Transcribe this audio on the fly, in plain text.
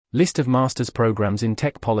List of master's programs in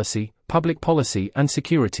Tech Policy, Public Policy and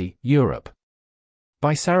Security, Europe.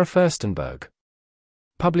 By Sarah Furstenberg.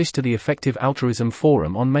 Published to the Effective Altruism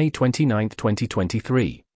Forum on May 29,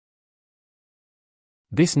 2023.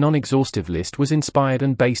 This non-exhaustive list was inspired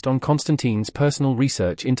and based on Konstantin's personal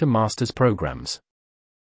research into master's programs.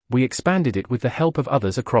 We expanded it with the help of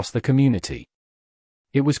others across the community.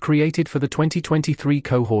 It was created for the 2023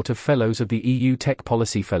 cohort of Fellows of the EU Tech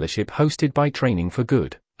Policy Fellowship hosted by Training for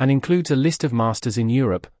Good, and includes a list of masters in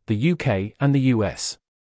Europe, the UK, and the US.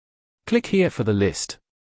 Click here for the list.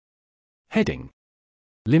 Heading: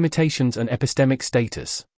 Limitations and Epistemic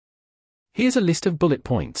Status. Here's a list of bullet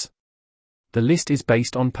points. The list is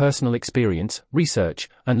based on personal experience, research,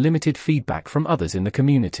 and limited feedback from others in the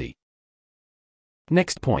community.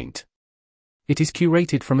 Next point. It is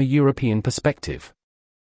curated from a European perspective.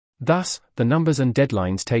 Thus, the numbers and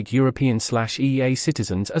deadlines take European/EEA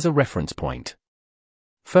citizens as a reference point.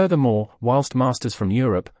 Furthermore, whilst masters from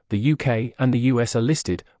Europe, the UK, and the US are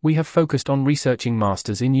listed, we have focused on researching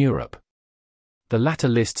masters in Europe. The latter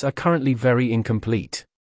lists are currently very incomplete.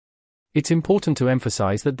 It's important to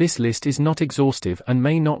emphasize that this list is not exhaustive and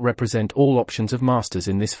may not represent all options of masters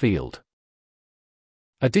in this field.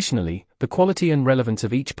 Additionally, the quality and relevance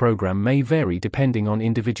of each program may vary depending on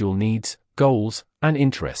individual needs, goals, and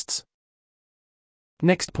interests.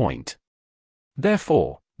 Next point.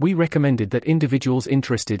 Therefore, we recommended that individuals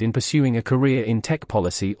interested in pursuing a career in tech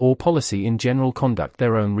policy or policy in general conduct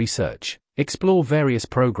their own research, explore various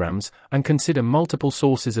programs, and consider multiple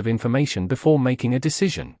sources of information before making a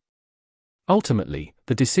decision. Ultimately,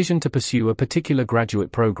 the decision to pursue a particular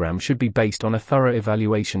graduate program should be based on a thorough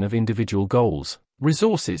evaluation of individual goals,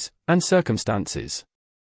 resources, and circumstances.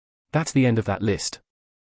 That's the end of that list.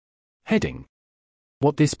 Heading: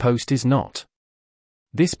 What this post is not.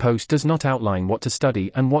 This post does not outline what to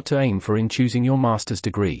study and what to aim for in choosing your master's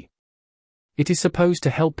degree. It is supposed to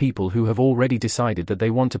help people who have already decided that they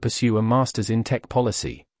want to pursue a master's in tech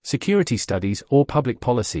policy, security studies or public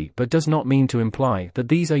policy, but does not mean to imply that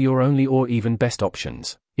these are your only or even best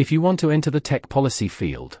options if you want to enter the tech policy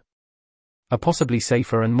field. A possibly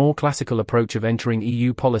safer and more classical approach of entering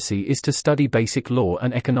EU policy is to study basic law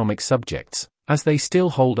and economic subjects, as they still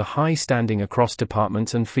hold a high standing across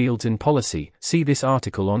departments and fields in policy. See this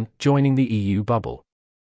article on Joining the EU Bubble.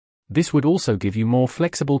 This would also give you more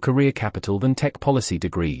flexible career capital than tech policy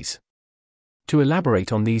degrees. To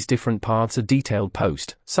elaborate on these different paths, a detailed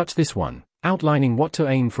post, such this one, outlining what to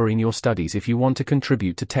aim for in your studies if you want to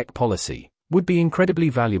contribute to tech policy, would be incredibly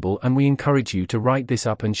valuable, and we encourage you to write this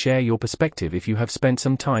up and share your perspective if you have spent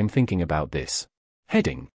some time thinking about this.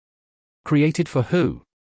 Heading: Created for who?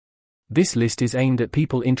 This list is aimed at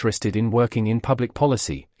people interested in working in public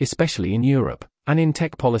policy, especially in Europe, and in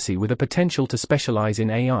tech policy with a potential to specialize in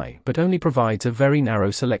AI, but only provides a very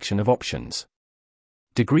narrow selection of options.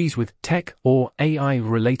 Degrees with tech or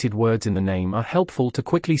AI-related words in the name are helpful to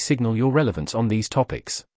quickly signal your relevance on these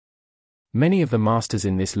topics. Many of the masters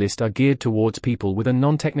in this list are geared towards people with a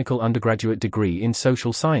non-technical undergraduate degree in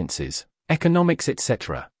social sciences, economics,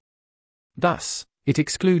 etc. Thus, it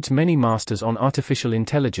excludes many masters on artificial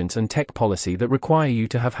intelligence and tech policy that require you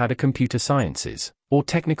to have had a computer sciences or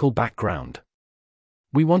technical background.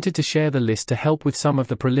 We wanted to share the list to help with some of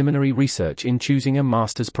the preliminary research in choosing a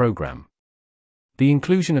master's program. The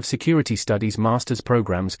inclusion of security studies master's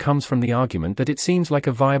programs comes from the argument that it seems like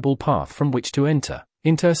a viable path from which to enter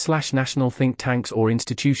inter/national think tanks or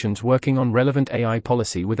institutions working on relevant AI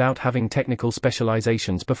policy without having technical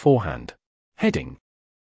specializations beforehand. Heading: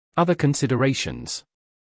 Other considerations.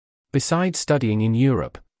 Besides studying in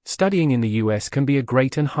Europe, studying in the US can be a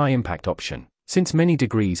great and high-impact option, since many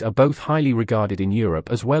degrees are both highly regarded in Europe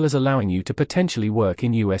as well as allowing you to potentially work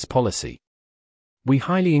in US policy. We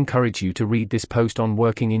highly encourage you to read this post on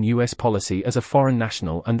working in US policy as a foreign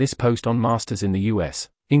national and this post on masters in the US,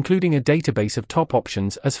 including a database of top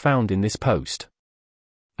options as found in this post.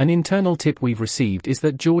 An internal tip we've received is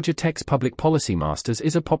that Georgia Tech's Public Policy Masters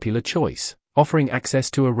is a popular choice, offering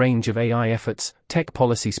access to a range of AI efforts, tech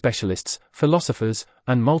policy specialists, philosophers,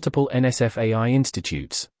 and multiple NSF AI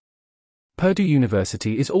institutes. Purdue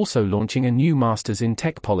University is also launching a new Masters in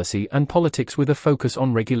Tech Policy and Politics with a focus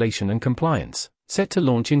on regulation and compliance, set to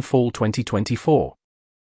launch in fall 2024.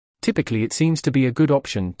 Typically, it seems to be a good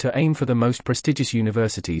option to aim for the most prestigious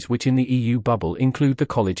universities, which in the EU bubble include the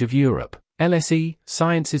College of Europe, LSE,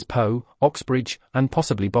 Sciences Po, Oxbridge, and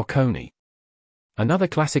possibly Bocconi. Another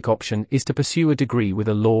classic option is to pursue a degree with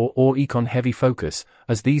a law or econ-heavy focus,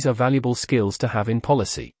 as these are valuable skills to have in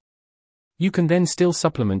policy. You can then still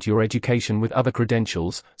supplement your education with other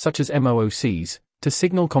credentials, such as MOOCs, to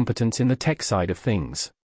signal competence in the tech side of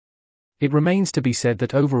things. It remains to be said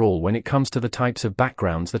that overall, when it comes to the types of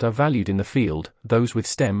backgrounds that are valued in the field, those with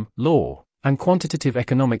STEM, law, and quantitative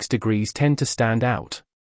economics degrees tend to stand out.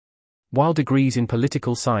 While degrees in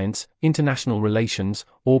political science, international relations,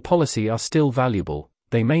 or policy are still valuable,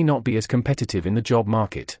 they may not be as competitive in the job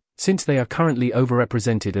market, since they are currently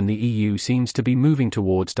overrepresented, and the EU seems to be moving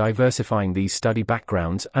towards diversifying these study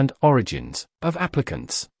backgrounds and origins of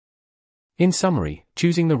applicants. In summary,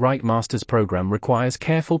 choosing the right master's program requires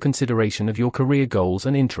careful consideration of your career goals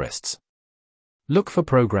and interests. Look for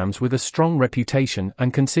programs with a strong reputation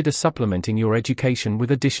and consider supplementing your education with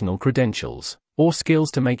additional credentials or skills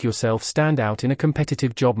to make yourself stand out in a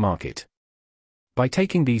competitive job market. By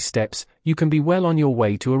taking these steps, you can be well on your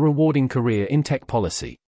way to a rewarding career in tech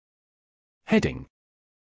policy. Heading: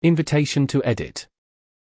 Invitation to edit.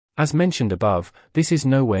 As mentioned above, this is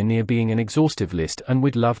nowhere near being an exhaustive list, and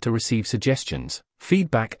we'd love to receive suggestions,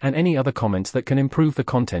 feedback, and any other comments that can improve the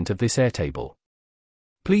content of this Airtable.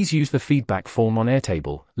 Please use the feedback form on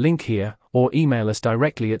Airtable, link here, or email us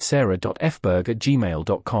directly at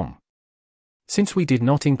sarah.fberg@gmail.com. Since we did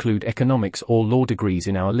not include economics or law degrees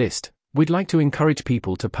in our list, we'd like to encourage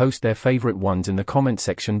people to post their favorite ones in the comment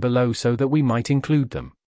section below so that we might include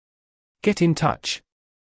them. Get in touch.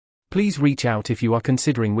 Please reach out if you are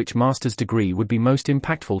considering which master's degree would be most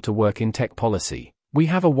impactful to work in tech policy. We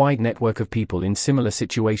have a wide network of people in similar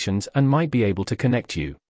situations and might be able to connect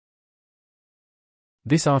you.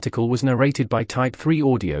 This article was narrated by Type 3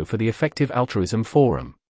 Audio for the Effective Altruism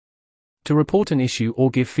Forum. To report an issue or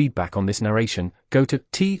give feedback on this narration, go to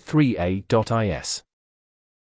t3a.is.